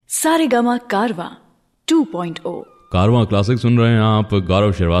सारेगामा कारवां 2.0 कारवां classic सुन रहे हैं आप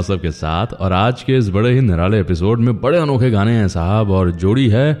गौरव श्रीवास्तव के साथ। और आज के इस बड़े ही निराले एपिसोड में बड़े अनोखे गाने हैं साहब, और जोड़ी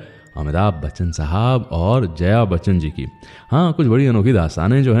है अमिताभ बच्चन साहब और जया बच्चन जी की। हाँ, कुछ बड़ी अनोखी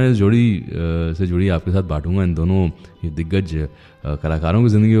दास्तानें जो हैं इस जोड़ी से जुड़ी आपके साथ बांटूंगा। इन दोनों ये दिग्गज कलाकारों की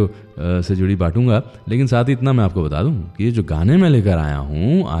ज़िंदगी से जुड़ी बांटूंगा। लेकिन साथ ही इतना मैं आपको बता दूं कि ये जो गाने मैं लेकर आया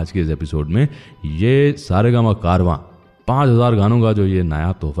हूँ आज के इस एपिसोड में, ये सारेगामा कारवां 5000 गानों का जो ये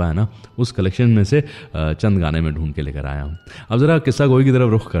नायाब तोहफा है ना, उस कलेक्शन में से चंद गाने में ढूंढ के लेकर आया हूँ। अब ज़रा किस्सा गोई की तरफ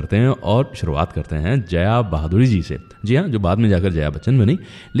रुख करते हैं और शुरुआत करते हैं जया बहादुरी जी से। जी हाँ, जो बाद में जाकर जया बच्चन बनी।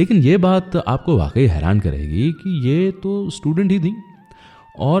 लेकिन ये बात आपको वाकई हैरान करेगी कि ये तो स्टूडेंट ही थी,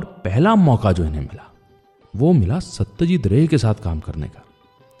 और पहला मौका जो इन्हें मिला वो मिला सत्यजीत रे के साथ काम करने का।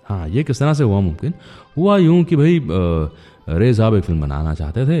 हाँ, ये किस तरह से हुआ मुमकिन? हुआ यूँ कि भाई रे साहब एक फिल्म बनाना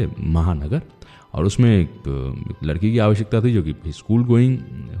चाहते थे, महानगर, और उसमें एक लड़की की आवश्यकता थी जो कि स्कूल गोइंग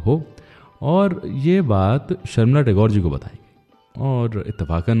हो। और ये बात शर्मिला टैगोर जी को बताई गई, और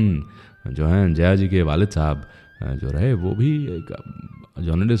इत्तफाकन जो हैं जया जी के वालिद साहब जो रहे वो भी एक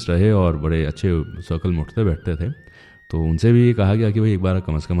जर्नलिस्ट रहे और बड़े अच्छे सर्कल में उठते बैठते थे। तो उनसे भी ये कहा गया कि भाई एक बार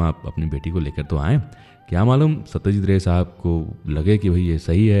कम से कम आप अपनी बेटी को लेकर तो आएँ, क्या मालूम सत्यजीत रे साहब को लगे कि भाई ये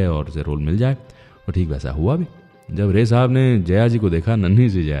सही है और इसे रोल मिल जाए। और ठीक वैसा हुआ भी। जब रे साहब ने जया जी को देखा, नन्ही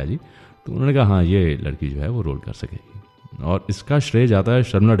सी जया जी, तो उन्होंने कहा हाँ, ये लड़की जो है वो रोल कर सकेगी। और इसका श्रेय जाता है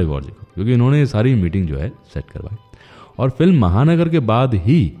शर्मिला टैगोर जी को, क्योंकि इन्होंने सारी मीटिंग जो है सेट करवाई। और फिल्म महानगर के बाद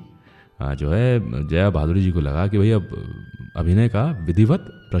ही जो है जया बहादुरी जी को लगा कि भाई अब अभिनय का विधिवत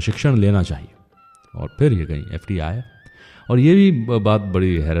प्रशिक्षण लेना चाहिए। और फिर ये कहीं FT आया। और ये भी बात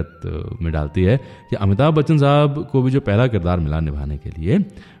बड़ी हैरत में डालती है कि अमिताभ बच्चन साहब को भी जो पहला किरदार मिला निभाने के लिए,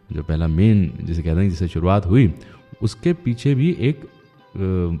 जो पहला मेन जिसे कहते हैं जिससे शुरुआत हुई, उसके पीछे भी एक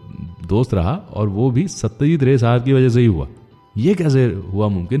दोस्त रहा, और वो भी सत्यजीत रे साहब की वजह से ही हुआ। ये कैसे हुआ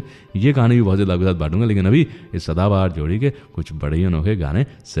मुमकिन, ये कहानी भी बहुत ज़्यादा आपके साथ बांटूंगा। लेकिन अभी इस सदाबहार जोड़ी के कुछ बड़े ही अनोखे गाने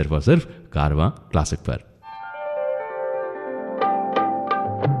सिर्फ और सिर्फ कारवां क्लासिक पर।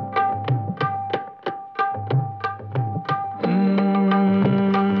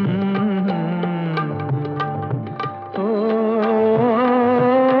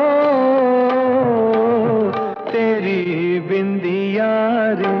 तेरी बिंदिया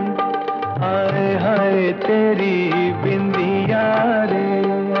रे, हाय हाय तेरी बिंदिया रे,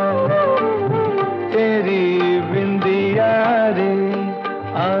 तेरी बिंदिया रे,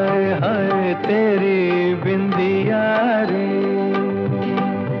 हाय हाय तेरी बिंदिया रे।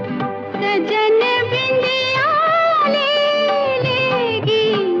 सजन बिंदिया ले लेगी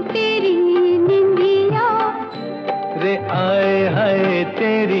तेरी निंदिया रे, आए हाय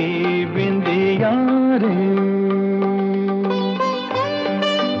तेरी बिंदिया रे।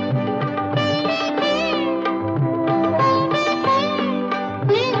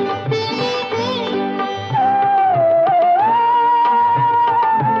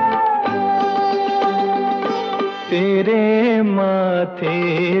 तेरे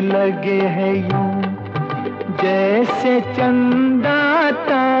माथे लगे हैं यूं जैसे चंदा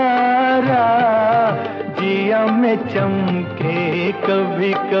तारा, जिया में चमके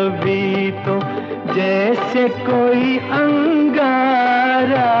कभी कभी तो जैसे कोई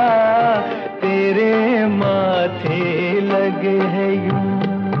अंगारा। तेरे माथे लगे हैं यूं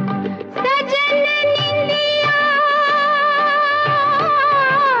सजन निंदिया,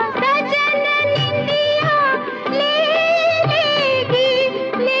 सजन निंदिया ले लेगी,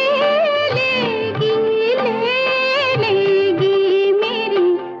 ले लेगी, ले लेगी मेरी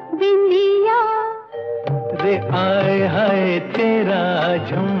बिंदिया रे, आए हाय तेरा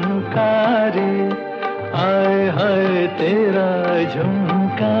झुमका रे, आए हाय तेरा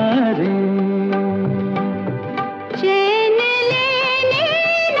झुमका रे। चैन लेने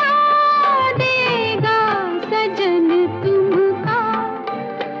ना देगा सजन तुमका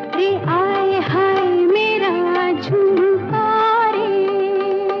रे, आए हाय मेरा झुमका रे।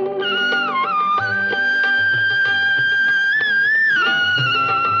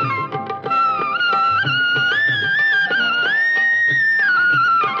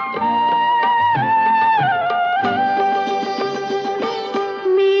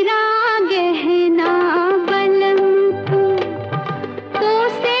 मेरा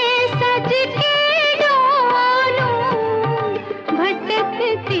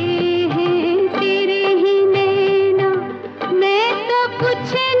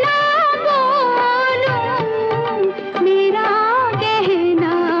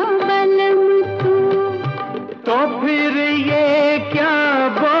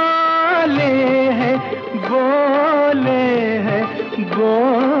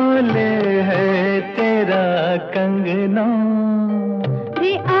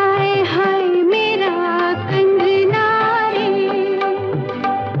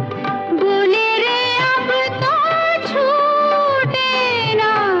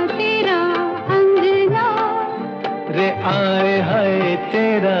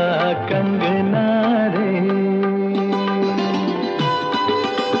तेरा कंगना रे।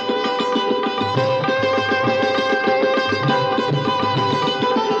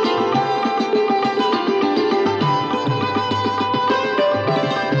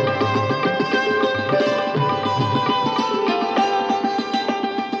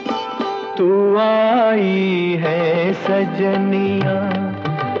 तू आई है सजनिया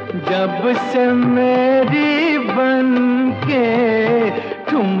जब से मेरी बन के,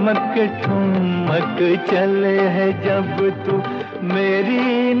 ठुमक ठुमक चले है जब तू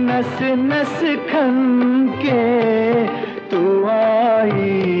मेरी नस नस खन के। तू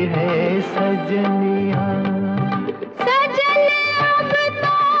आई है सजनिया।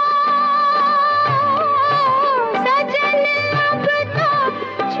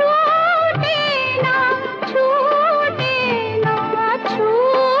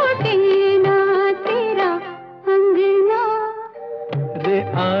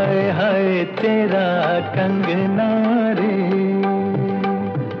 आए हाय तेरा कंगना रे।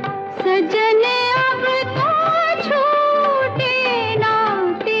 सजन अब तो छूटे ना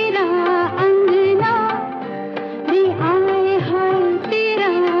तेरा अंगना रे। आए हाय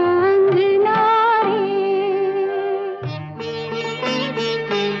तेरा अंगना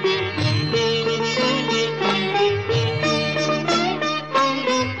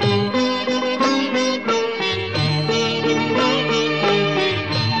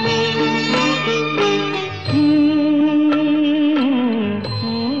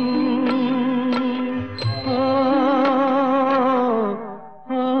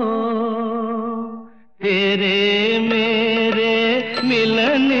तेरे मेरे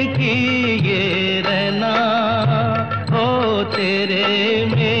मिलन की ये रहना, ओ तेरे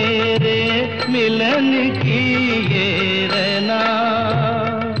मेरे मिलन की ये रहना।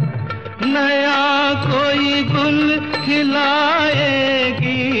 नया कोई गुल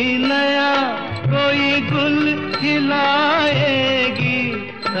खिलाएगी, नया कोई गुल खिलाएगी,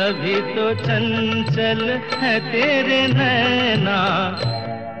 तभी तो चंचल है तेरे नैना।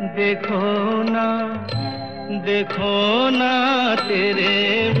 देखो ना, देखो ना तेरे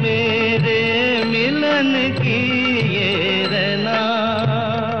मेरे मिलन की ये रहना।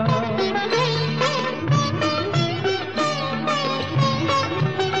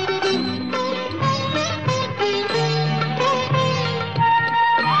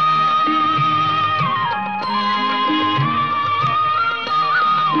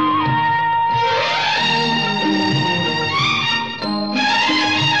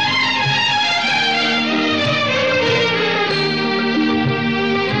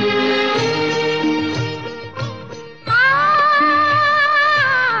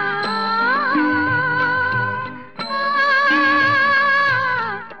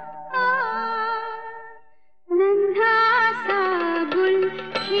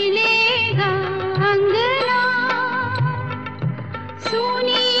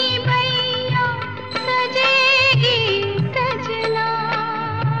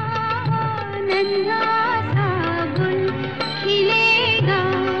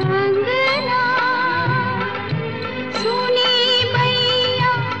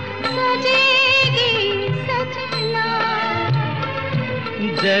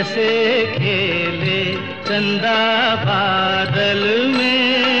 जैसे खेले चंदा बादल में,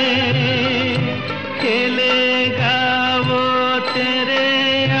 खेलेगा वो तेरे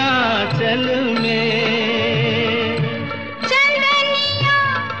आंचल में। चंदनिया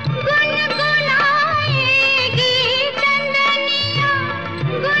गुनगुनाएगी, चंदनिया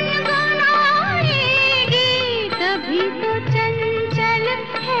गुनगुनाएगी, तभी तो चंचल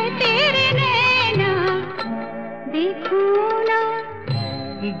है तेरे नैना। देखो ना,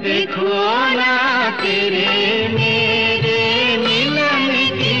 देखो ना तेरे मेरे मिलन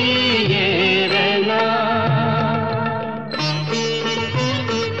की ये रहना।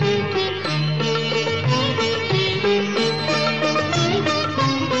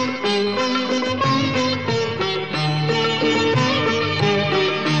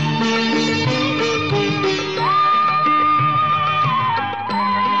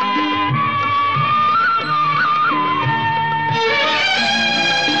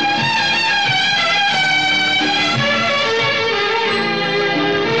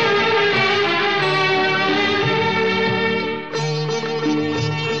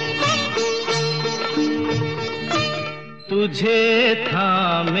 तुझे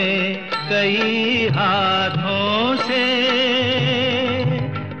थामे कई हाथों से,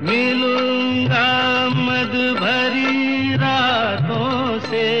 मिलूंगा मद भरी रातों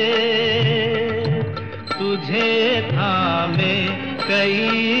से। तुझे थामे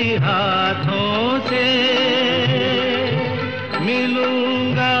कई हाथों से, मिलूंगा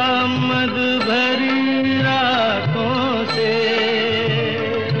लूंगा मद भरी रातों से।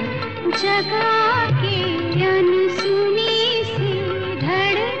 जगा के अनसुनी सी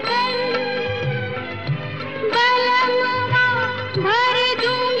धड़कन, बलमवा भर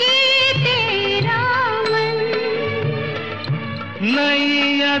दूंगी तेरा मन। नई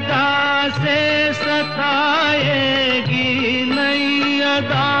अदा से सताएगी, नई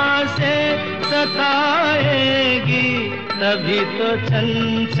अदा से सताएगी, तभी तो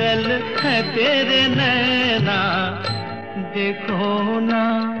चंचल है तेरे नैना। देखो ना,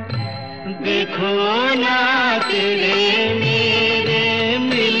 देखो ना तेरे मेरे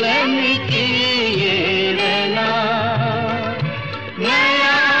मिलन की ये रहना।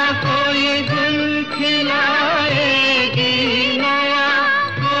 नया कोई गुल खिलाएगी, नया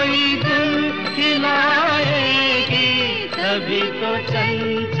कोई गुल खिलाएगी, तभी तो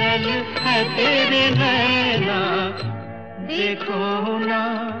चंचल है तेरे नैना। देखो ना,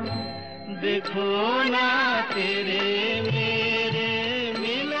 देखो ना तेरे मेरे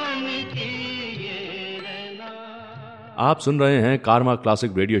मिलन की ये रहना। आप सुन रहे हैं कारमा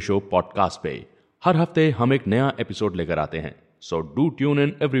क्लासिक रेडियो शो पॉडकास्ट पे। हर हफ्ते हम एक नया एपिसोड लेकर आते हैं, so do tune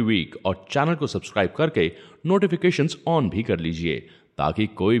in every week और चैनल को सब्सक्राइब करके नोटिफिकेशंस ऑन भी कर लीजिए ताकि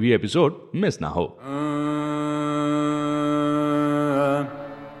कोई भी एपिसोड मिस ना हो।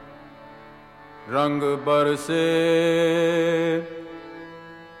 रंग बरसे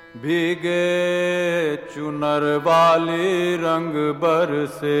भीगे चुनर वाली, रंग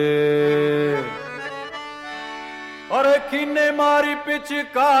बरसे अरे किन्ने मारी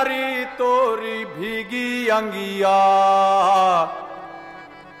पिचकारी तोरी भीगी अंगिया।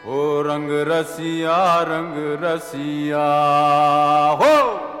 ओ रंग रसिया, रंग रसिया हो।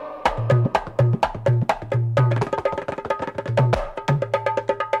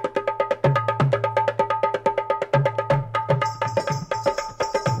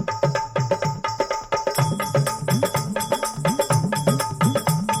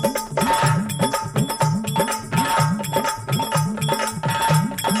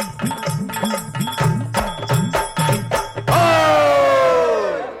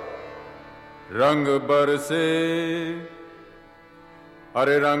 रंग बरसे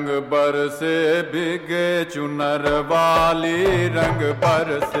अरे रंग बरसे भीगे चुनर वाली, रंग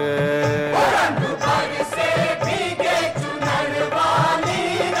बरसे, रंग बरसे भीगे चुनर वाली,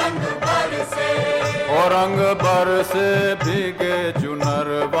 रंग बरसे, ओ रंग बरसे भीगे चुनर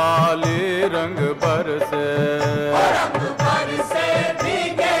वाली, रंग बरसे, रंग बरसे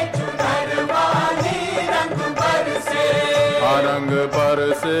भीगे चुनर वाली, रंग बरसे, रंग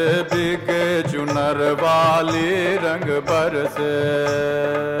बरसे भीगे चुनर वाली, रंग बरसे।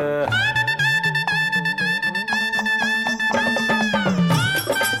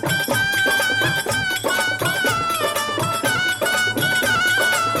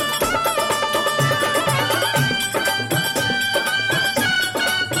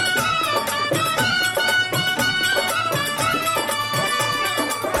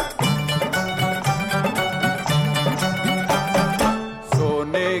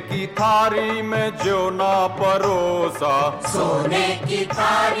 थारी में जो ना परोसा, सोने की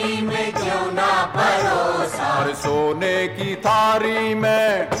थारी में जो ना परोसा, अरे सोने की थारी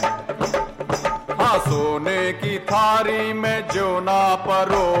में, हाँ सोने की थारी में जो ना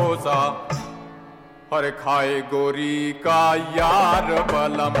परोसा, अरे खाए गोरी का यार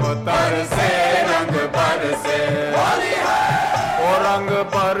बलम तरसे, रंग बरसे, ओ रंग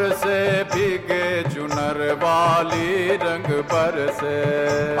बरसे भीगे चुनर वाली, रंग बरसे,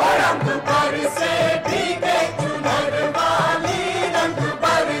 रंग बरसे भीगे चुनर वाली, रंग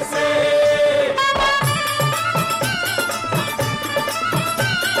बरसे।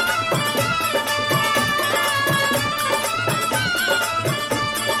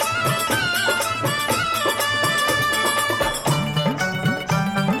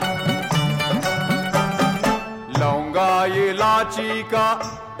 इलायची का,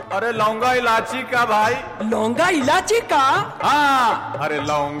 अरे लौंगा इलायची का भाई, लौंगा इलायची का, हाँ अरे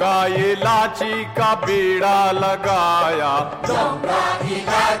लौंगा इलायची का बीड़ा लगाया, लौंगा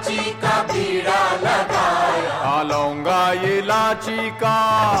इलायची का बीड़ा लगाया, हाँ लौंगा इलायची का,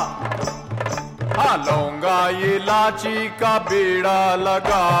 हाँ लौंगा इलायची का बीड़ा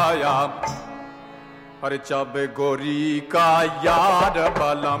लगाया, अरे चब गोरी का यार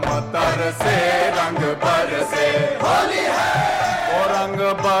बलम तरसे, रंग बरसे, होली है, ओ रंग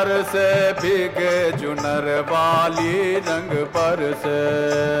बरसे भीगे चुनर वाली, रंग बरसे,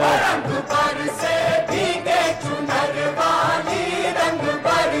 रंग बरसे भीगे चुनर वाली, रंग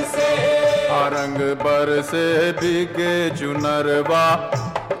बरसे, रंग बरसे भीगे चुनर वा,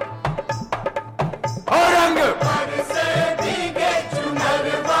 रंग बरसे भीगे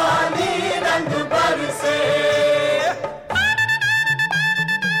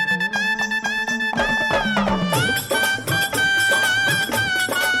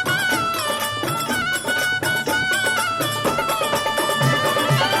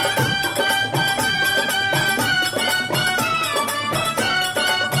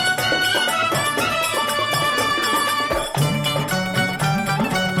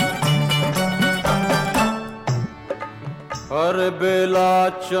और बेला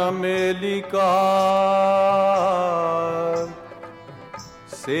चमेली का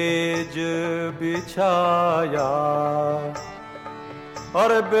सेज बिछाया,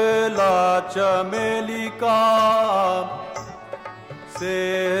 और बेला चमेली का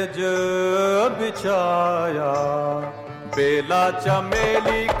सेज बिछाया, बेला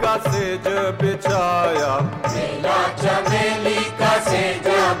चमेली का सेज बिछाया, बेला चमेली का सेज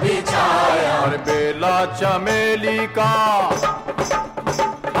बिछाया, और बेला चमेली का,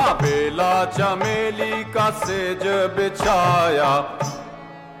 हाँ बेला चमेली का सेज बिछाया,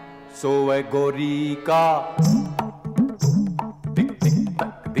 सोए गोरी का दिक दिक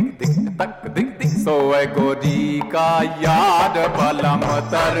तक दिक दिक तक दिक दिक, सोए गोरी का याद बलम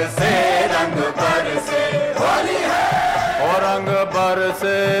तर से रंग पर से होली है, और रंग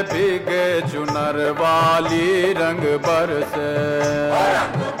बरसे भीगे चुनर वाली रंग बरसे,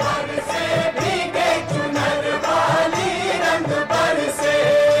 रंग बरसे भीगे चुनर वाली रंग बरसे,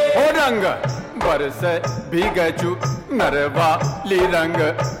 और रंग बरसे भीगे चुनर वाली रंग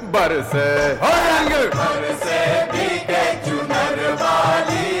बरसे, और रंग बरसे भीगे चुनर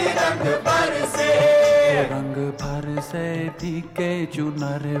वाली रंग बरसे, रंग बरसे भीगे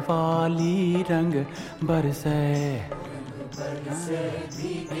चुनर वाली रंग बरसे, बरसे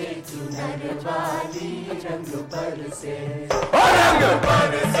भीगे चुनर वाली रंग बरसे, रंग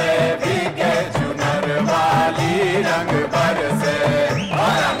बरसे भीगे चुनर वाली रंग बरसे,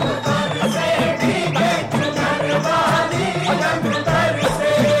 रंग बरसे भीगे चुनर वाली रंग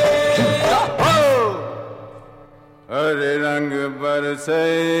बरसे, अरे रंग बरसे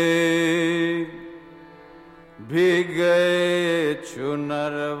भीगे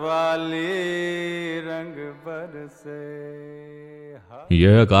चुनर वाली रंग बरसे।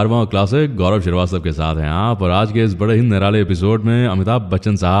 यह है कारवां क्लासिक, गौरव श्रीवास्तव के साथ हैं आप, और आज के इस बड़े ही निराले एपिसोड में अमिताभ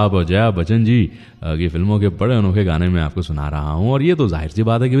बच्चन साहब और जया बच्चन जी की फिल्मों के बड़े अनोखे गाने मैं आपको सुना रहा हूं। और ये तो जाहिर सी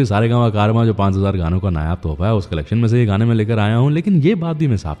बात है कि भी सारे गाँव कारवां जो 5000 गानों का नायाब तोहफा है, उस कलेक्शन में से ये गाने मैं लेकर आया हूं। लेकिन ये बात भी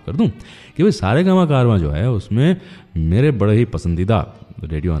मैं साफ कर दूं कि भाई सारे गाँव कारवां जो है उसमें मेरे बड़े ही पसंदीदा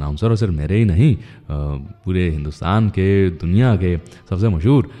रेडियो अनाउंसर, और सिर्फ मेरे ही नहीं पूरे हिंदुस्तान के, दुनिया के सबसे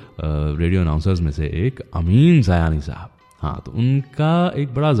मशहूर रेडियो अनाउंसर्स में से एक अमीन सयानी साहब, हाँ तो उनका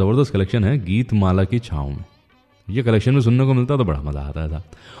एक बड़ा ज़बरदस्त कलेक्शन है गीत माला की छाँव में। ये कलेक्शन में सुनने को मिलता तो बड़ा मज़ा आता था।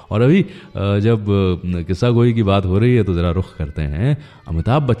 और अभी जब किस्सा गोई की बात हो रही है तो ज़रा रुख करते हैं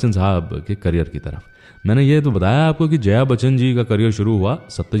अमिताभ बच्चन साहब के करियर की तरफ। मैंने ये तो बताया आपको कि जया बच्चन जी का करियर शुरू हुआ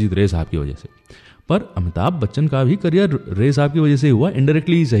सत्यजीत रे साहब की वजह से, पर अमिताभ बच्चन का भी करियर रे साहब की वजह से हुआ,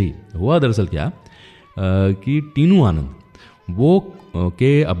 इनडायरेक्टली ही सही हुआ। दरअसल क्या कि टीनू आनंद वो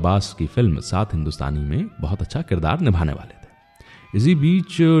के अब्बास की फिल्म सात हिंदुस्तानी में बहुत अच्छा किरदार निभाने वाले थे। इसी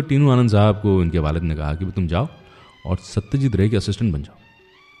बीच टीनू आनंद साहब को इनके वालिद ने कहा कि तुम जाओ और सत्यजीत रे के असिस्टेंट बन जाओ।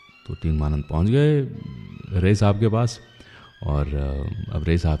 तो टीनू आनंद पहुंच गए रे साहब के पास, और अब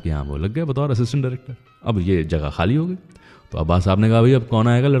रे साहब के यहाँ वो लग गए बतौर असिस्टेंट डायरेक्टर। अब ये जगह खाली हो गई, तो अब्बास साहब ने कहा भाई अब कौन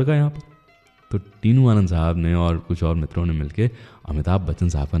आएगा लड़का यहाँ पर। तो टीनू आनंद साहब ने और कुछ और मित्रों ने मिलकर अमिताभ बच्चन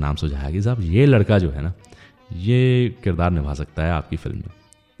साहब का नाम सुझाया कि साहब ये लड़का जो है ना, ये किरदार निभा सकता है आपकी फिल्म में।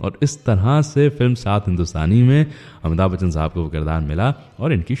 और इस तरह से फिल्म सात हिंदुस्तानी में अमिताभ बच्चन साहब को वो किरदार मिला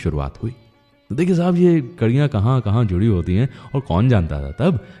और इनकी शुरुआत हुई। तो देखिए साहब ये कड़ियाँ कहाँ कहाँ जुड़ी होती हैं, और कौन जानता था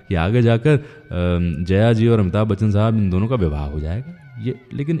तब कि आगे जाकर जया जी और अमिताभ बच्चन साहब इन दोनों का विवाह हो जाएगा। ये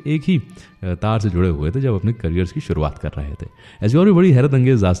लेकिन एक ही तार से जुड़े हुए थे जब अपने करियर्स की शुरुआत कर रहे थे। ऐसी और भी बड़ी हैरत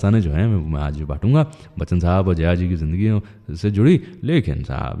अंगेज दास्तानें जो हैं मैं आज बांटूंगा बच्चन साहब और जया जी की ज़िंदगी से जुड़ी। लेकिन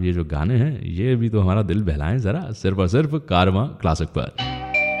साहब ये जो गाने हैं ये भी तो हमारा दिल बहलाएं ज़रा, सिर्फ और सिर्फ कारवां क्लासिक पर।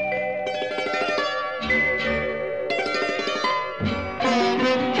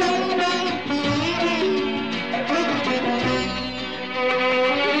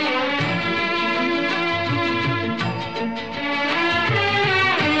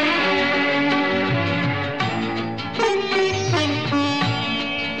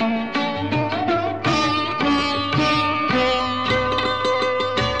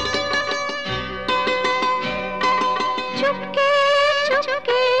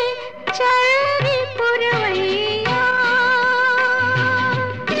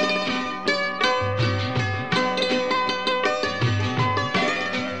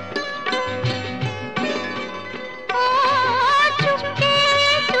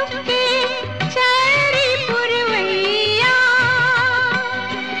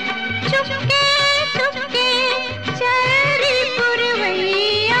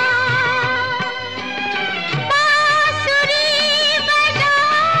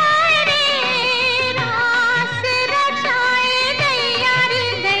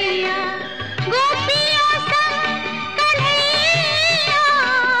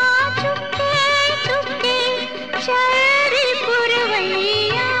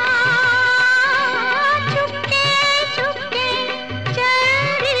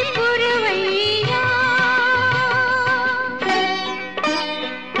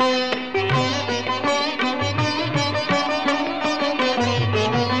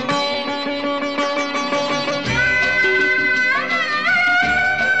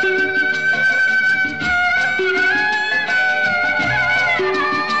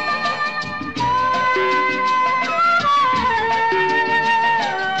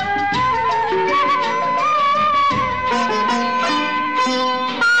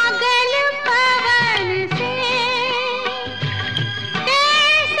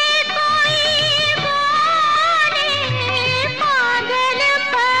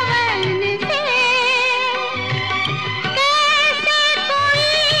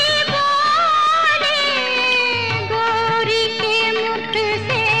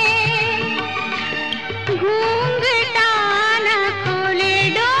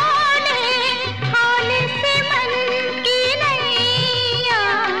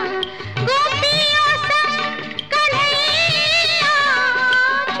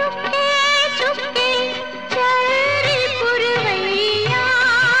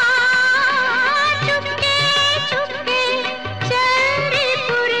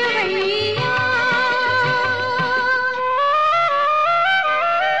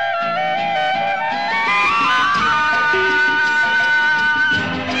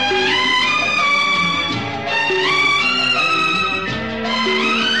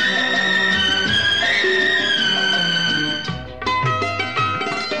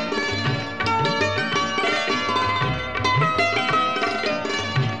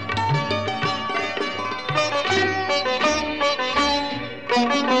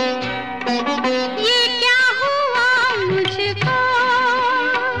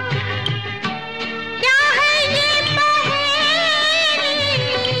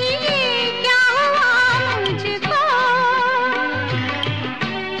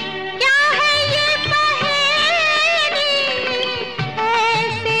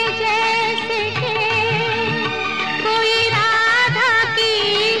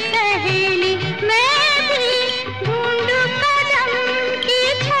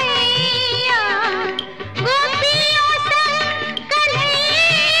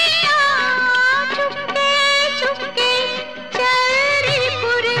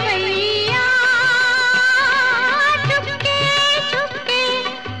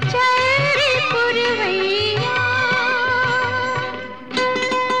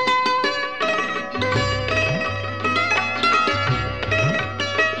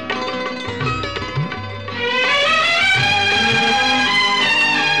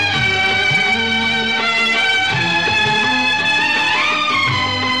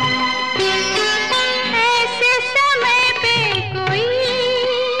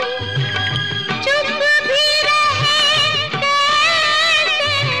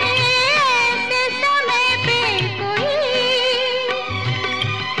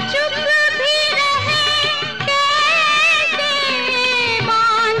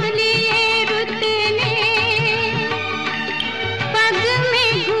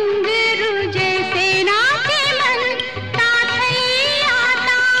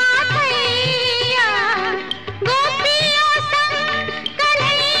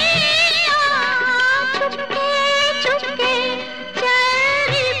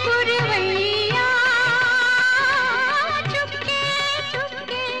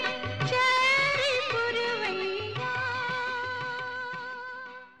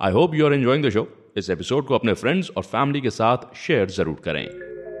 I hope you are enjoying the show. इस एपिसोड को अपने फ्रेंड्स और फैमिली के साथ शेयर जरूर करें।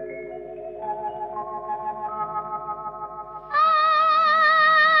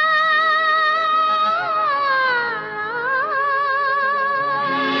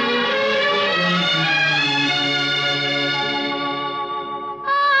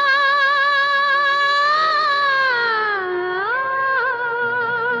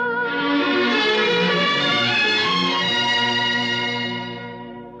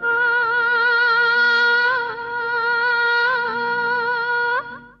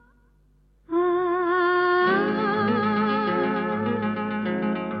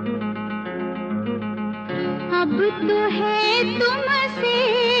 अब तो है तुमसे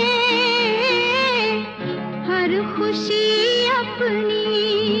हर खुशी अपनी,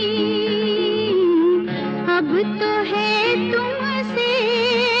 अब तो है तुमसे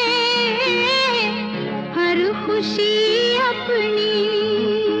हर खुशी अपनी,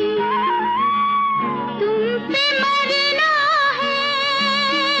 तुम पे मरना है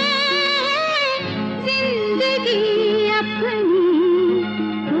जिंदगी अपनी,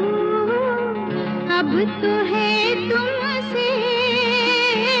 अब तो है तुमसे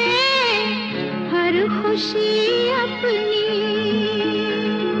हर खुशी अपनी।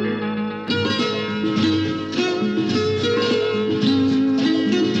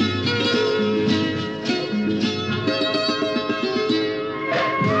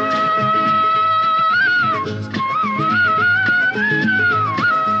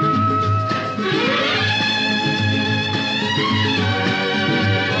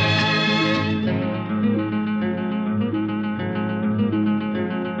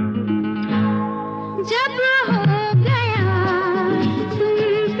 जब हो गया तुम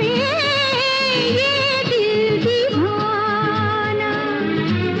पे ये दिल दीवाना,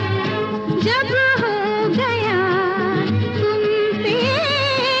 जब हो गया तुम पे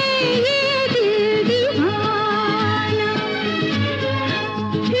ये दिल दीवाना,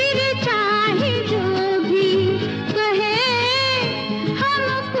 फिर चाहे जो भी कहे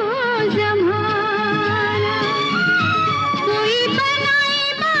हमको जमाना, कोई बनाए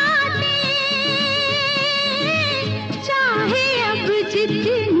बातें चाहे अब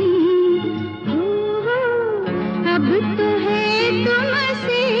जितनी, अब तो है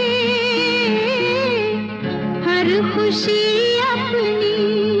तुमसे हर खुशी अपनी,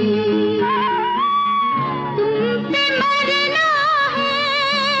 तुम पे मरना है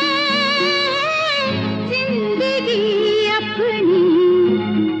जिंदगी अपनी,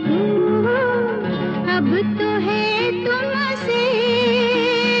 अब तो है तुमसे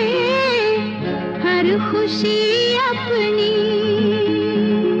हर खुशी अपनी।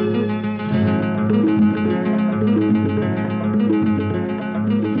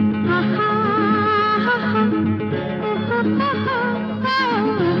 आहा, आहा,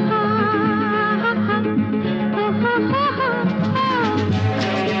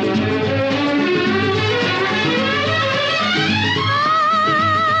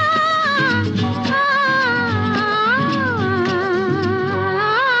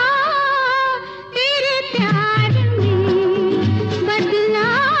 तेरे प्यार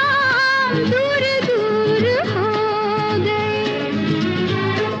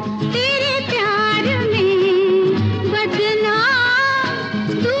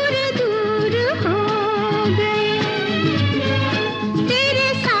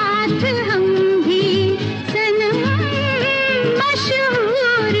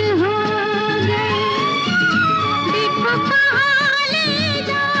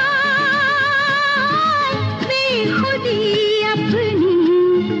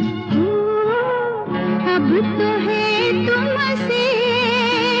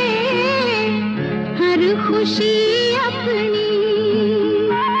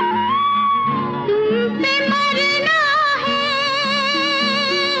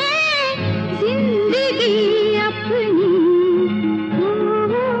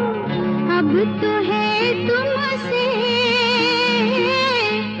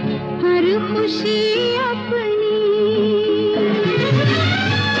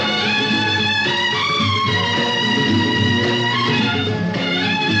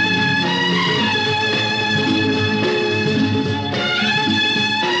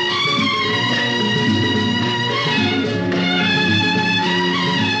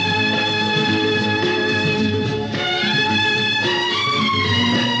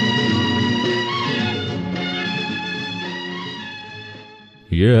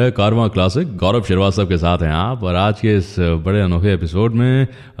ये है कारवां क्लासिक, गौरव श्रीवास्तव के साथ हैं आप। और आज के इस बड़े अनोखे एपिसोड में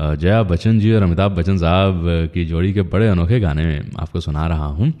जया बच्चन जी और अमिताभ बच्चन साहब की जोड़ी के बड़े अनोखे गाने आपको सुना रहा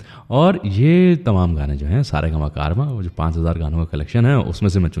हूँ। और ये तमाम गाने जो हैं सारेगामा कारवां, वो जो 5000 गानों का कलेक्शन है उसमें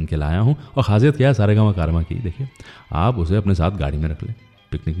से मैं चुन के लाया हूँ। और खासियत क्या है सारेगामा कारवां की, देखिए आप उसे अपने साथ गाड़ी में रख लें,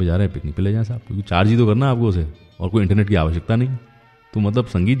 पिकनिक पे जा रहे हैं पिकनिक पे ले जाएं साहब, क्योंकि चार्ज ही तो करना है आपको उसे, और कोई इंटरनेट की आवश्यकता नहीं। तो मतलब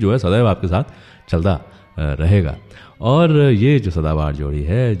संगीत जो है सदैव आपके साथ चलता रहेगा। और ये जो सदाबहार जोड़ी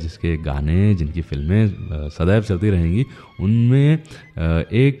है जिसके गाने, जिनकी फिल्में सदैव चलती रहेंगी, उनमें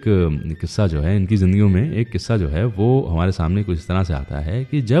एक किस्सा जो है, इनकी ज़िंदगियों में एक किस्सा जो है वो हमारे सामने कुछ इस तरह से आता है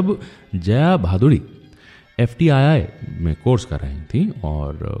कि जब जया भादुड़ी FTII में कोर्स कर रही थी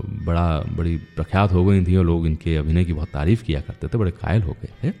और बड़ी प्रख्यात हो गई थी और लोग इनके अभिनय की बहुत तारीफ़ किया करते थे, बड़े कायल हो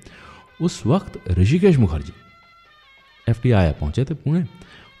गए थे, उस वक्त ऋषिकेश मुखर्जी FTII पहुँचे थे पुणे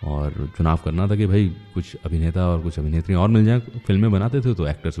और चुनाव करना था कि भाई कुछ अभिनेता और कुछ अभिनेत्री और मिल जाएं। फिल्में बनाते थे तो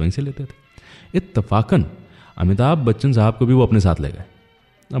एक्टर्स वहीं से लेते थे। इत्तफाकन अमिताभ बच्चन साहब को भी वो अपने साथ ले गए।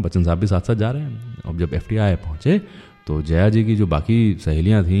 अब बच्चन साहब भी साथ साथ जा रहे हैं। अब जब FTII पहुँचे तो जया जी की जो बाकी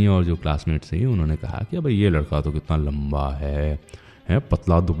सहेलियाँ थीं और जो क्लासमेट्स थी, उन्होंने कहा कि भाई ये लड़का तो कितना लंबा है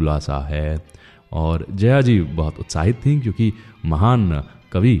पतला दुबला सा है। और जया जी बहुत उत्साहित थीं क्योंकि महान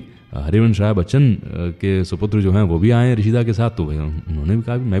कवि हरिवंश राय बच्चन के सुपुत्र जो हैं वो भी आए हैं ऋषिदा के साथ, तो उन्होंने भी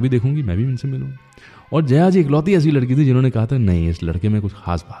कहा कि मैं भी देखूंगी, मैं भी इनसे मिलूंगी। और जया जी इकलौती ऐसी लड़की थी जिन्होंने कहा था नहीं, इस लड़के में कुछ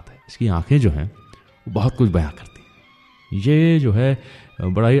खास बात है, इसकी आंखें जो हैं वो बहुत कुछ बयां करती हैं, ये जो है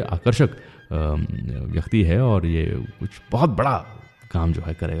बड़ा ही आकर्षक व्यक्ति है और ये कुछ बहुत बड़ा काम जो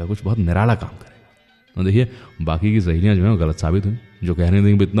है करेगा, कुछ बहुत निराला काम करेगा। तो देखिए बाकी की सहेलियाँ जो हैं वो गलत साबित हुई, जो कह रही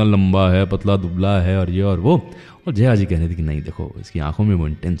थी कि इतना लंबा है, पतला दुबला है और ये और वो, और जया जी कह रही थी कि नहीं देखो इसकी आंखों में वो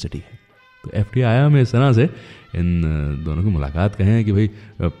इंटेंसिटी है। तो FTII में इस तरह से इन दोनों की मुलाकात कहें कि भाई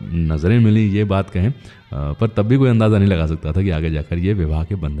नज़रें मिली, ये बात कहें, पर तब भी कोई अंदाज़ा नहीं लगा सकता था कि आगे जाकर ये विवाह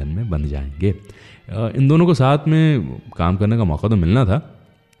के बंधन में बंध जाएंगे। इन दोनों को साथ में काम करने का मौका तो मिलना था,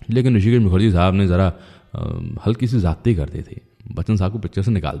 लेकिन ऋषिकेश मुखर्जी साहब ने ज़रा हल्की सी ज़्यादती कर दी थी, बच्चन साहब को पिक्चर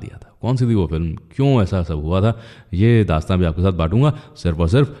से निकाल दिया था। कौन सी थी वो फिल्म, क्यों ऐसा सब हुआ था, ये दास्तां भी आपके साथ बांटूंगा सिर्फ और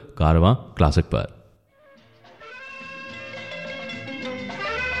सिर्फ कारवां क्लासिक पर।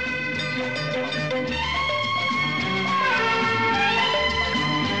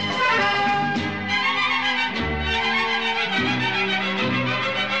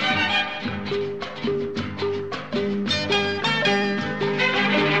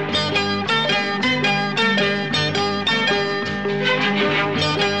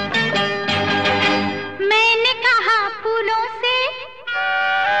 मैंने कहा फूलों से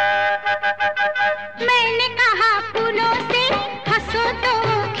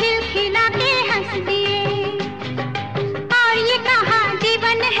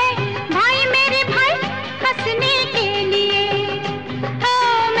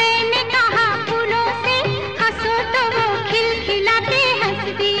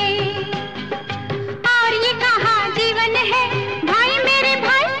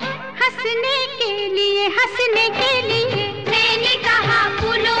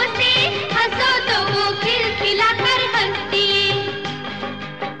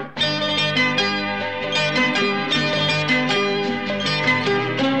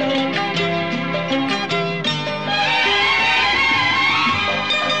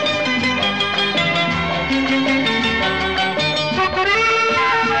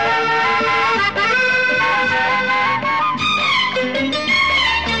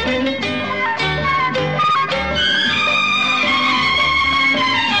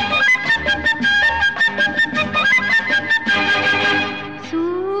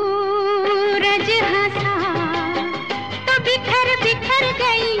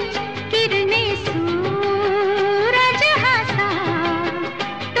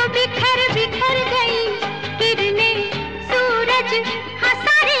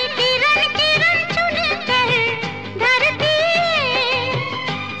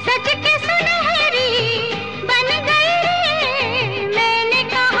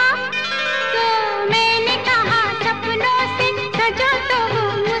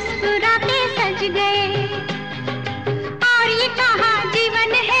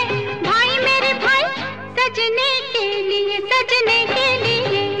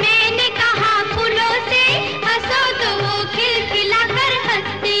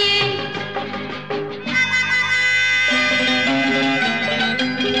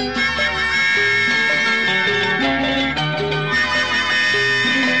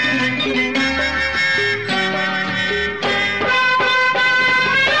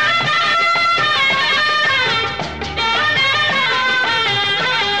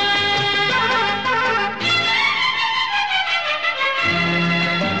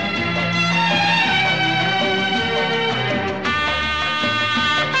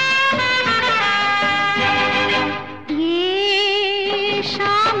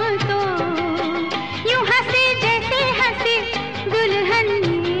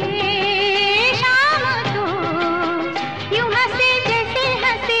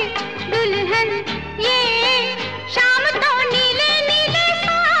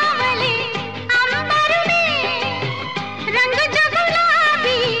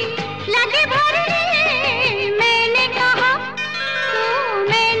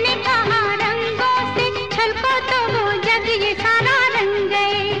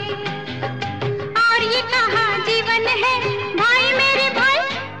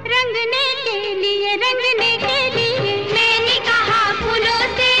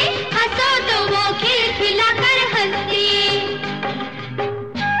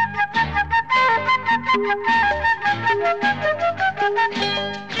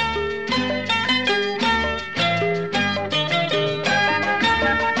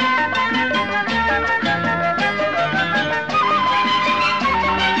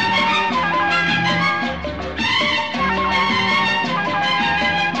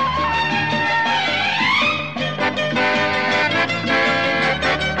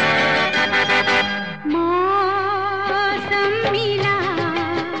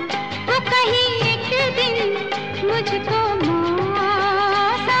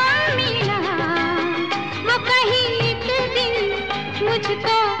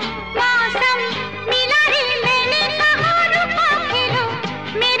मुझको मौसम मिला रे, मैंने कहा रुका खेलो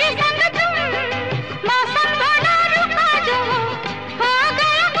मेरे संग तुम, मौसम बोला रुका जो हो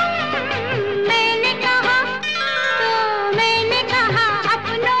गया गुम। मैंने कहा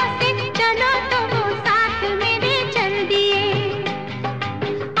अपनों से चलो तो वो साथ मेरे चल दिए,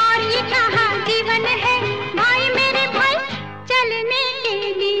 और ये कहा जीवन है भाई मेरे भाई चलने के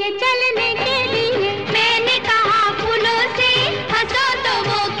लिए, चलने के लिए। मैंने कहा फूलों से हंसो तो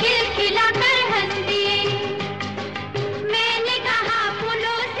वो खिलखिला कर हंस दिए, मैंने कहा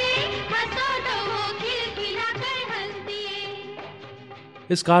फूलों से हंसो तो वो खिलखिला कर हंस दिए।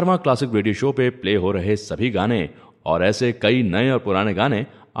 इस कारवां क्लासिक रेडियो शो पे प्ले हो रहे सभी गाने और ऐसे कई नए और पुराने गाने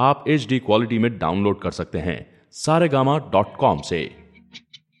आप HD क्वालिटी में डाउनलोड कर सकते हैं saregama.com से।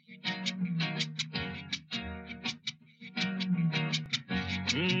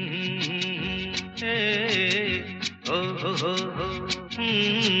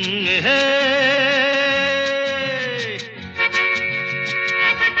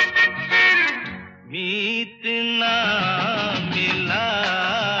 मीत ना मिला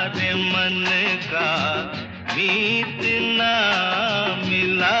रे मन का, मीत ना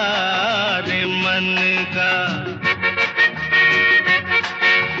मिला रे मन का,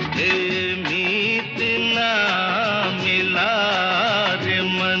 मीत ना मिला रे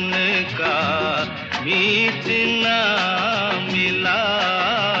मन का, मीत ना मिला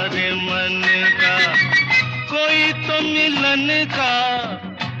रे मन का। कोई तो मिलन का,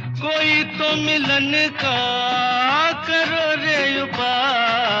 कोई तो मिलन का करो रे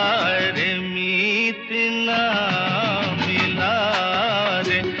उपाय रे, मीत ना मिला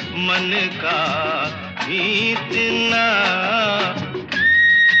रे मन का, मीत ना।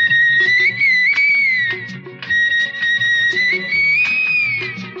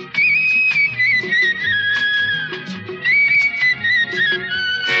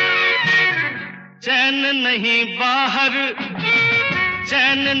 चैन नहीं बाहर,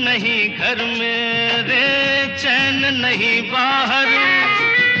 चैन नहीं घर में रे, चैन नहीं बाहर,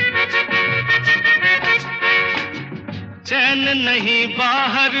 चैन नहीं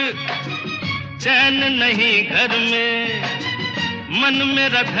बाहर, चैन नहीं घर में। मन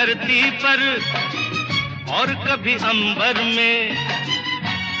मेरा धरती पर और कभी अंबर में,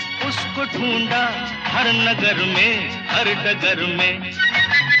 उसको ढूंढा हर नगर में, हर डगर में।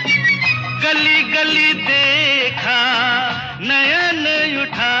 गली गली देखा नयन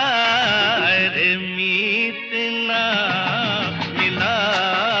उठा रे, मीत ना मिला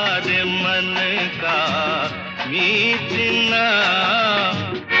रे मन का, मीत ना।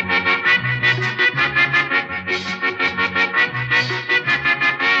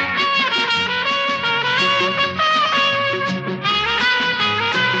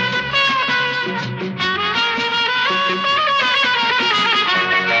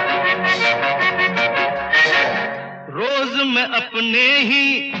 मैं अपने ही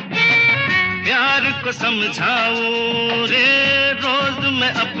प्यार को समझाऊं रे, रोज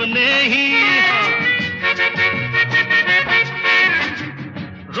मैं अपने ही,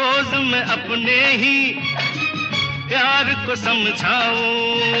 रोज मैं अपने ही प्यार को समझाऊं।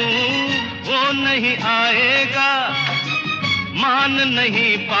 वो नहीं आएगा मान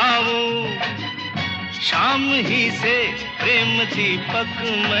नहीं पाऊं, शाम ही से प्रेम दीपक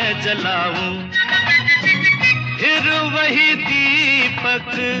मैं जलाऊं। फिर वही दीपक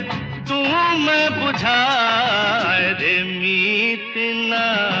तू मैं बुझा रे, मीत ना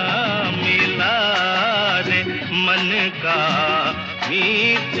मिला रे मन का,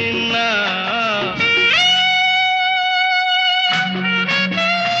 मीत ना।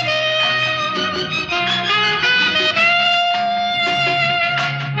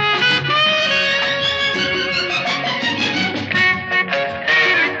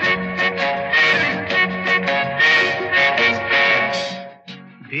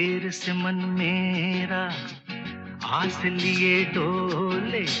 देर से मन मेरा आस लिए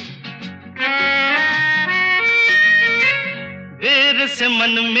डोले, देर से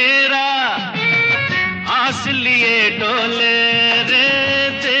मन मेरा आस लिए डोले रे,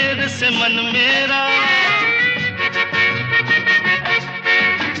 देर से मन मेरा,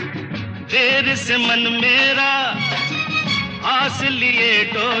 देर से मन मेरा आस लिए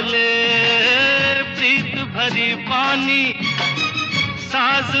डोले। प्रीत भरी पानी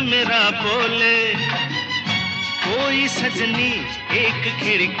साज मेरा बोले, कोई सजनी एक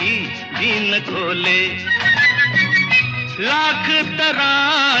खिड़की भी न खोले। लाख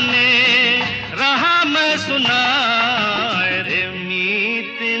तराने रहा मैं सुना रे,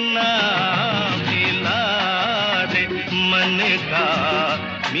 मीत ना मिला रे मन का,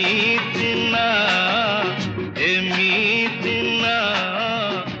 मीत ना, मीत ना।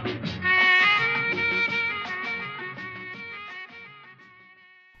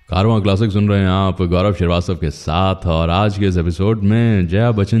 कारवां क्लासिक सुन रहे हैं आप गौरव श्रीवास्तव के साथ। और आज के इस एपिसोड में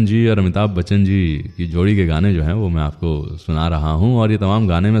जया बच्चन जी और अमिताभ बच्चन जी की जोड़ी के गाने जो हैं वो मैं आपको सुना रहा हूं। और ये तमाम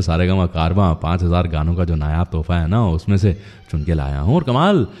गाने में सारेगामा कारवां 5000 गानों का जो नायाब तोहफा है ना, उसमें से चुन के लाया हूँ। और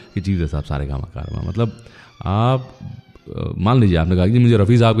कमाल की चीज़ है साहब सारेगामा कारवां। मतलब आप मान लीजिए आपने कहा कि मुझे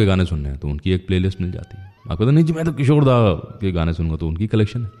रफ़ी साहब के गाने सुनने हैं तो उनकी एक प्लेलिस्ट मिल जाती है। आपको तो नहीं जी मैं तो किशोर दा के गाने सुनूंगा तो उनकी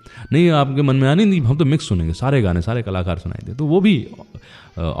कलेक्शन है। नहीं आपके मन में आनी नहीं हम तो मिक्स सुनेंगे, सारे गाने सारे कलाकार सुनाई दे, तो वो भी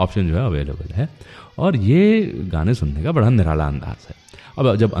ऑप्शन जो है अवेलेबल है। और ये गाने सुनने का बड़ा निराला अंदाज है।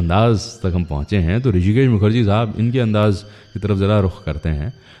 अब जब अंदाज तक हम पहुँचे हैं तो ऋषिकेश मुखर्जी साहब इनके अंदाज की तरफ ज़रा रुख करते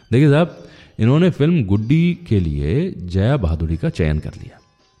हैं। देखिए साहब, इन्होंने फिल्म गुड्डी के लिए जया भादुरी का चयन कर लिया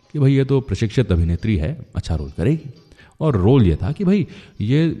कि भाई ये तो प्रशिक्षित अभिनेत्री है, अच्छा रोल करेगी। और रोल ये था कि भाई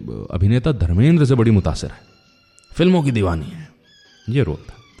ये अभिनेता धर्मेंद्र से बड़ी मुतासिर है, फिल्मों की दीवानी है, ये रोल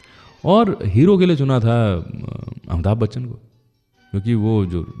था। और हीरो के लिए चुना था अमिताभ बच्चन को, क्योंकि वो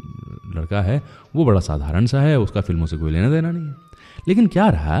जो लड़का है वो बड़ा साधारण सा है, उसका फिल्मों से कोई लेना देना नहीं है। लेकिन क्या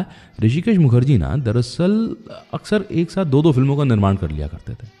रहा, ऋषिकेश मुखर्जी ना दरअसल अक्सर एक साथ दो फिल्मों का निर्माण कर लिया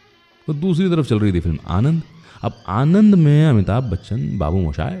करते थे। तो दूसरी तरफ चल रही थी फिल्म आनंद। अब आनंद में अमिताभ बच्चन बाबू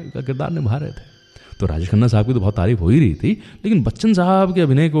मोशाय का किरदार निभा रहे थे। तो राजेश खन्ना साहब की तो बहुत तारीफ हो ही रही थी, लेकिन बच्चन साहब के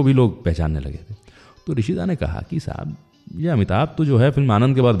अभिनय को भी लोग पहचानने लगे थे। तो ऋषिदा ने कहा कि साहब ये अमिताभ तो जो है फिल्म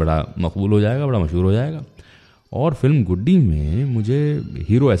आनंद के बाद बड़ा मकबूल हो जाएगा, बड़ा मशहूर हो जाएगा, और फिल्म गुड्डी में मुझे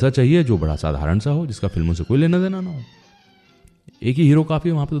हीरो ऐसा चाहिए जो बड़ा साधारण सा हो, जिसका फिल्मों से कोई लेना देना ना हो। एक ही हीरो काफ़ी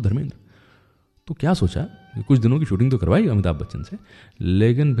है वहाँ पर, तो धर्मेंद्र। तो क्या सोचा, कुछ दिनों की शूटिंग तो करवाई अमिताभ बच्चन से,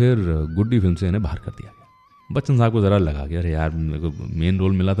 लेकिन फिर गुड्डी फिल्म से इन्हें बाहर कर दिया गया। बच्चन साहब को ज़रा लगा कि अरे यार मेरे को मेन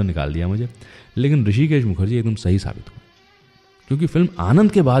रोल मिला तो निकाल दिया मुझे। लेकिन ऋषिकेश मुखर्जी एकदम सही साबित हुआ, क्योंकि फिल्म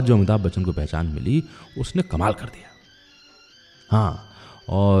आनंद के बाद जो अमिताभ बच्चन को पहचान मिली उसने कमाल कर दिया। हाँ,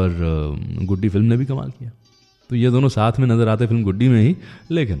 और गुड्डी फिल्म ने भी कमाल किया। तो ये दोनों साथ में नज़र आते फिल्म गुड्डी में ही,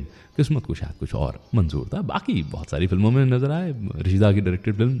 लेकिन किस्मत को शायद कुछ और मंजूर था। बाकी बहुत सारी फिल्मों में नज़र आए। ऋषिदा की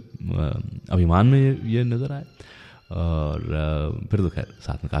डायरेक्टेड फिल्म अभिमान में ये नज़र आए। और फिर तो खैर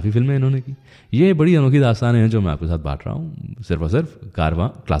साथ में काफ़ी फिल्में इन्होंने की। ये बड़ी अनोखी दास्तानें हैं जो मैं आपके साथ बांट रहा हूँ सिर्फ और सिर्फ कारवां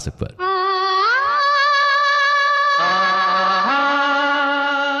क्लासिक पर।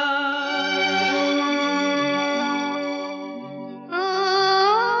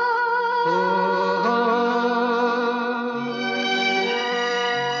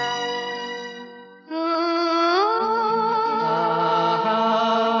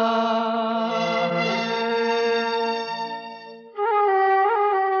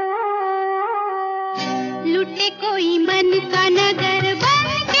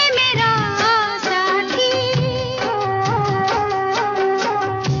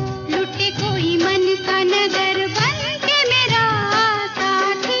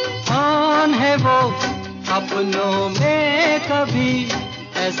 अपनों में कभी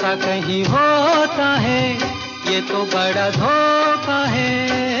ऐसा कहीं होता है, ये तो बड़ा धोखा है।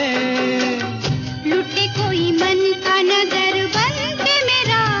 लुटे कोई मन का नगर बन के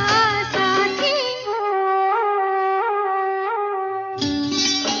मेरा साथी।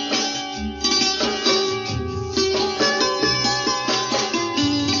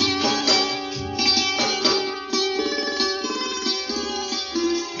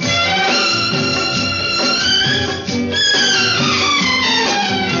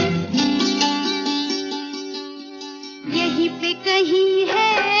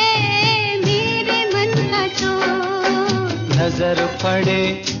 नजर पड़े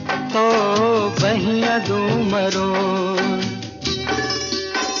तो बहिया दूं मरो,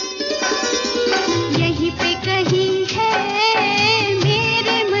 यहीं पे कहीं है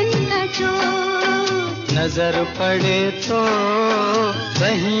मेरे मन का चोर। नजर पड़े तो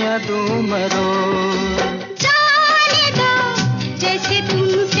बहिया दूं मरो। जाने दो जैसे तुम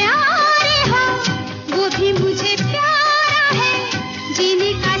प्यारे हो, वो भी मुझे प्यारा है,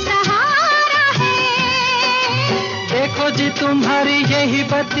 जीने का सहारा है। देखो जी तुम्हारी यही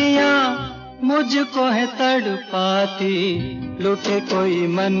बत्तियां मुझको है तड़पाती, लुटे कोई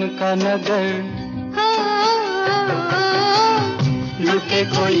मन का नगर, लुटे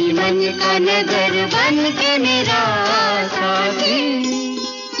कोई मन का नगर बन के मेरा साथी।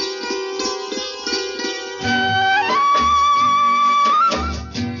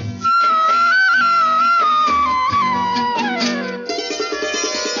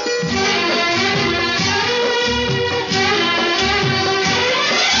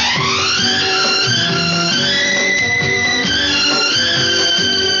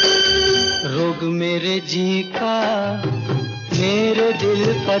 मेरे जी का मेरे दिल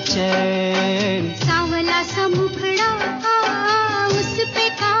का चैन, सावला सा मुखड़ा उस पे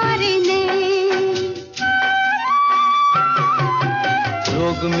कार ने।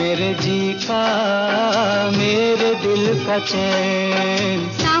 रोग सुग मेरे जी का, मेरे दिल का चैन।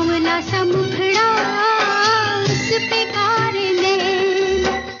 सांवला सा मुखड़ा, उस पे कारे नैन।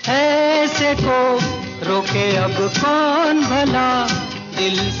 ऐसे को रोके अब कौन भला,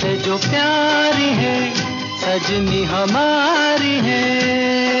 दिल से जो प्यारी है सजनी हमारी है।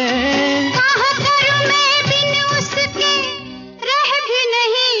 कहाँ करूं मैं बिन उसके, रह भी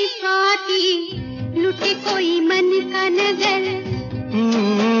नहीं पाती, लुटे कोई मन का नगर।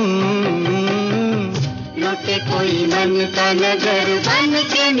 लुटे कोई मन का नगर बन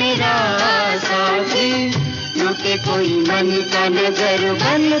के मेरा साथी, लुटे कोई मन का नगर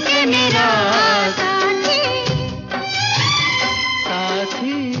बन के मेरा साथी।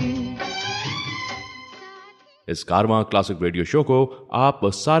 इस कारवां क्लासिक रेडियो शो को आप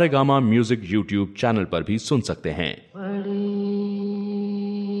सारेगामा म्यूजिक यूट्यूब चैनल पर भी सुन सकते हैं। बड़ी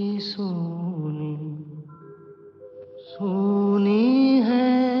सोनी सोनी है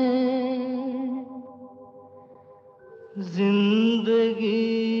जिंदगी,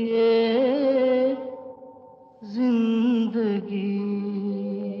 ये जिंदगी।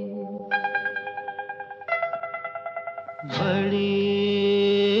 बड़ी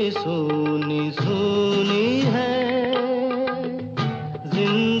सोनी सोनी है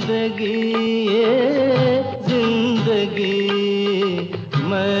जिंदगी, ये जिंदगी।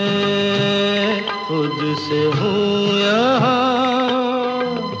 मैं खुद से हूँ यहाँ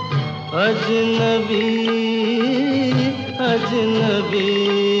अजनबी, अजनबी।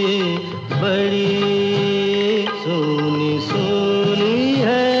 बड़ी सोनी सोनी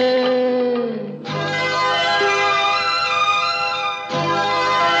है।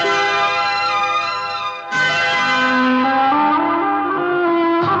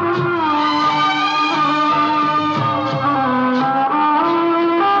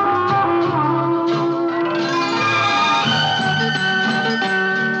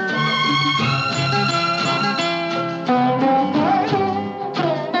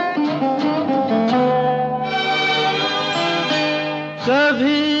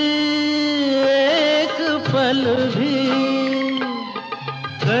 कभी एक पल भी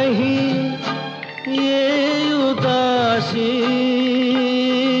कहीं ये उदासी,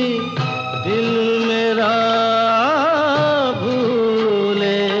 दिल मेरा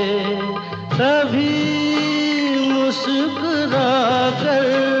भूले, तभी मुस्कुरा कर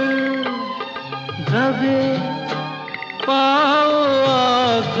दबे पाँव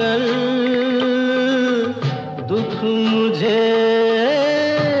आकर, दुख मुझे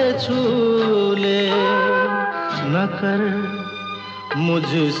न कर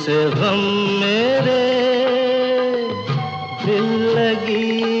मुझसे गम मेरे, दिल लगी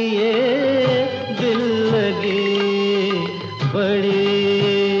ये दिल लगी।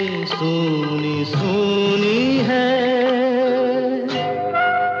 बड़ी सोनी सोनी है।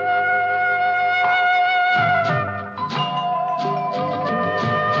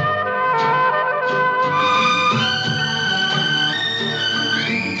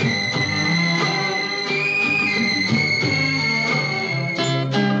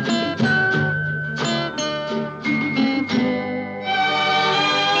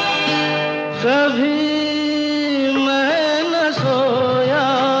 कभी मैं न सोया,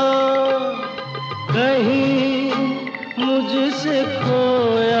 कहीं मुझसे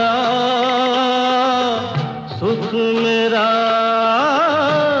खोया, सुख मेरा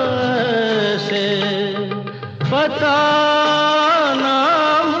ऐसे पता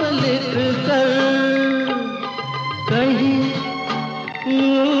नाम लिख कर, कहीं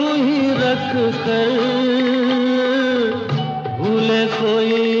यूं ही रख कर, भूले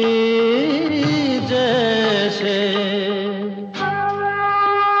कोई जैसे।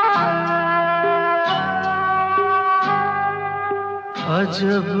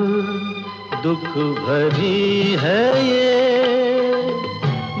 अजब दुख भरी है ये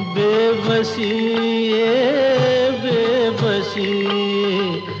बेबसी, ये बेबसी।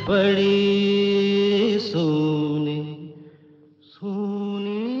 बड़ी सोनी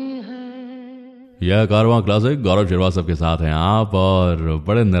सोनी है। यह कारवां क्लासिक गौरव श्रीवास्तव के साथ हैं आप, और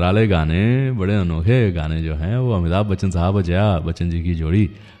बड़े निराले गाने, बड़े अनोखे गाने जो हैं वो अमिताभ बच्चन साहब और जया बच्चन जी की जोड़ी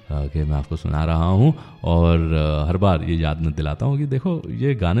के मैं आपको सुना रहा हूँ। और हर बार ये याद में दिलाता हूँ कि देखो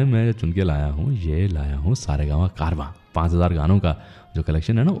ये गाने मैं चुन के लाया हूँ, ये लाया हूँ सारेगामा कारवां 5000 गानों का जो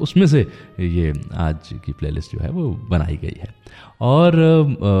कलेक्शन है ना, उसमें से ये आज की प्लेलिस्ट जो है वो बनाई गई है। और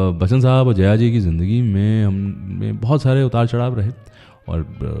बच्चन साहब और जया जी की ज़िंदगी में हमें बहुत सारे उतार चढ़ाव रहे, और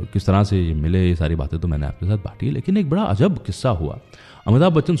किस तरह से ये मिले, ये सारी बातें तो मैंने आपके साथ बांटी। लेकिन एक बड़ा अजब किस्सा हुआ।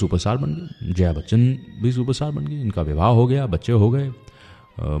 अमिताभ बच्चन सुपरस्टार बन गए, जया बच्चन भी सुपरस्टार बन गई, इनका विवाह हो गया, बच्चे हो गए,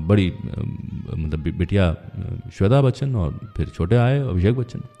 बड़ी मतलब बिटिया श्वेता बच्चन और फिर छोटे आए अभिषेक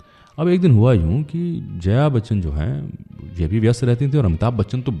बच्चन। अब एक दिन हुआ यूँ कि जया बच्चन जो हैं ये भी व्यस्त रहती थी और अमिताभ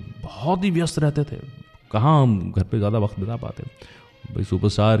बच्चन तो बहुत ही व्यस्त रहते थे, कहाँ हम घर पे ज़्यादा वक्त बिता पाते। भाई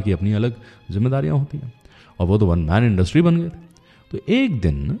सुपरस्टार की अपनी अलग जिम्मेदारियाँ होती हैं और वो तो वन मैन इंडस्ट्री बन गए थे। तो एक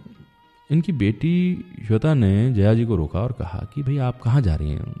दिन इनकी बेटी श्वेता ने जया जी को रोका और कहा कि भाई आप कहाँ जा रही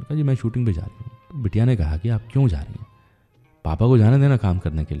हैं? उन्होंने कहा जी मैं शूटिंग पे जा रही हूँ। तो बिटिया ने कहा कि आप क्यों जा रही हैं? पापा को जाने देना काम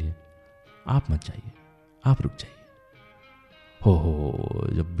करने के लिए, आप मत जाइए, आप रुक जाइए। हो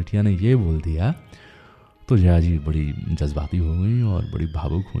जब बिटिया ने ये बोल दिया तो जया जी बड़ी जज्बाती हो गई और बड़ी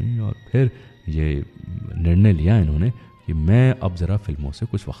भावुक हुई और फिर ये निर्णय लिया इन्होंने कि मैं अब ज़रा फिल्मों से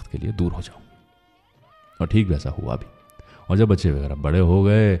कुछ वक्त के लिए दूर हो जाऊँ। और ठीक वैसा हुआ भी। और जब बच्चे वगैरह बड़े हो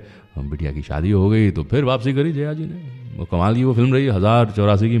गए, बिटिया की शादी हो गई, तो फिर वापसी करी जया जी ने। वो कमाल की वो फिल्म रही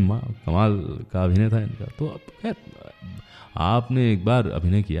 1084 की माँ, कमाल का अभिनय था इनका। तो अब खैर आपने एक बार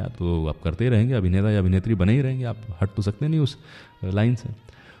अभिनय किया तो आप करते ही रहेंगे, अभिनेता या अभिनेत्री बने ही रहेंगे, आप हट तो सकते नहीं उस लाइन से।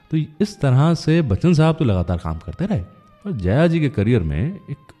 तो इस तरह से बच्चन साहब तो लगातार काम करते रहे और जया जी के करियर में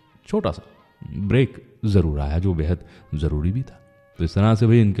एक छोटा सा ब्रेक ज़रूर आया जो बेहद ज़रूरी भी था। तो इस तरह से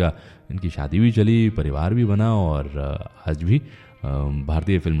भाई इनकी शादी भी चली, परिवार भी बना और आज भी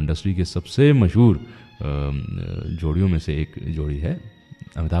भारतीय फिल्म इंडस्ट्री के सबसे मशहूर जोड़ियों में से एक जोड़ी है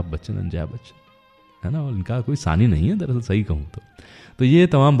अमिताभ बच्चन और जया बच्चन, है ना। और इनका कोई सानी नहीं है दरअसल, सही कहूँ तो ये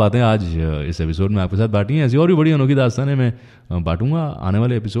तमाम बातें आज इस एपिसोड में आपके साथ बांटी हैं। ऐसी और भी बड़ी अनोखी दास्तानें मैं बांटूंगा आने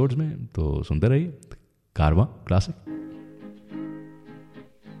वाले एपिसोड्स में, तो सुनते रहिए कारवां क्लासिक।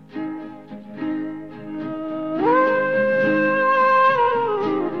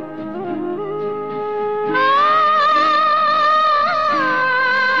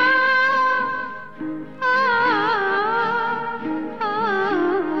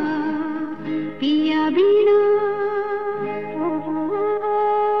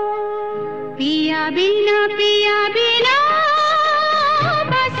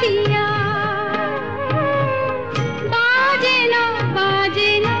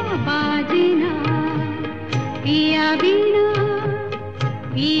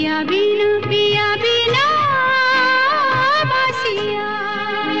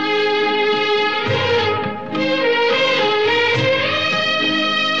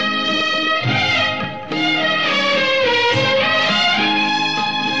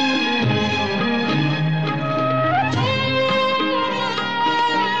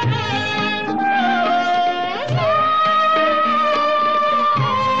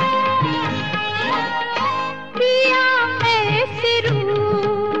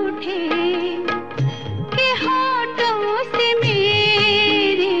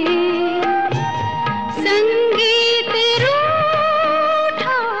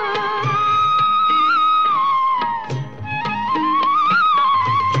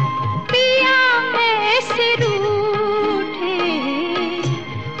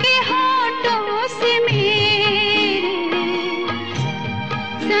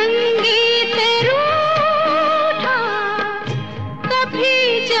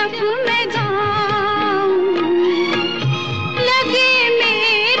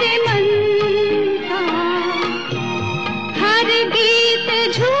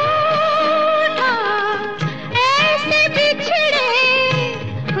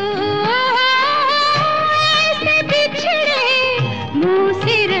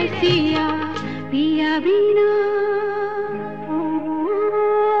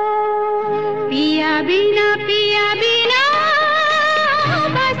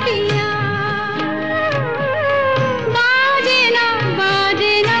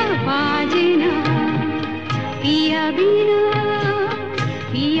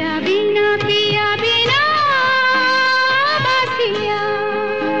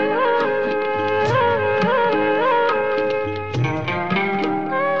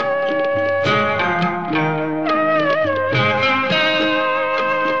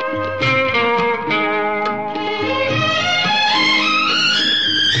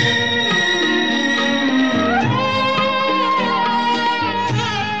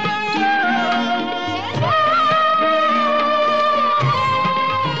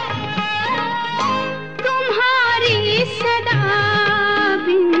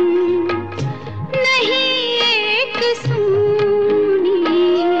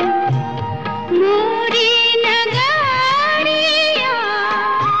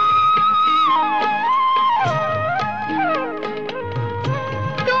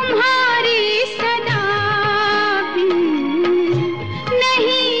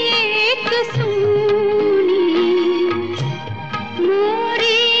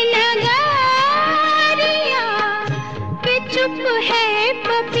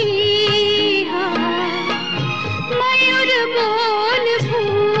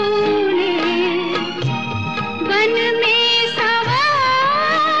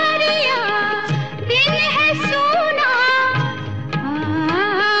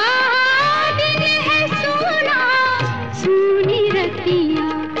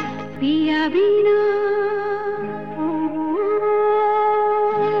 पिया बिना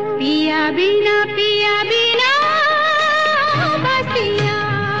पिया बिना पिया बिना बसिया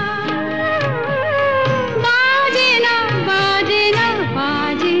बाजे ना बाजे ना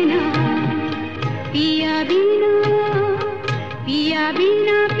बाजे ना पिया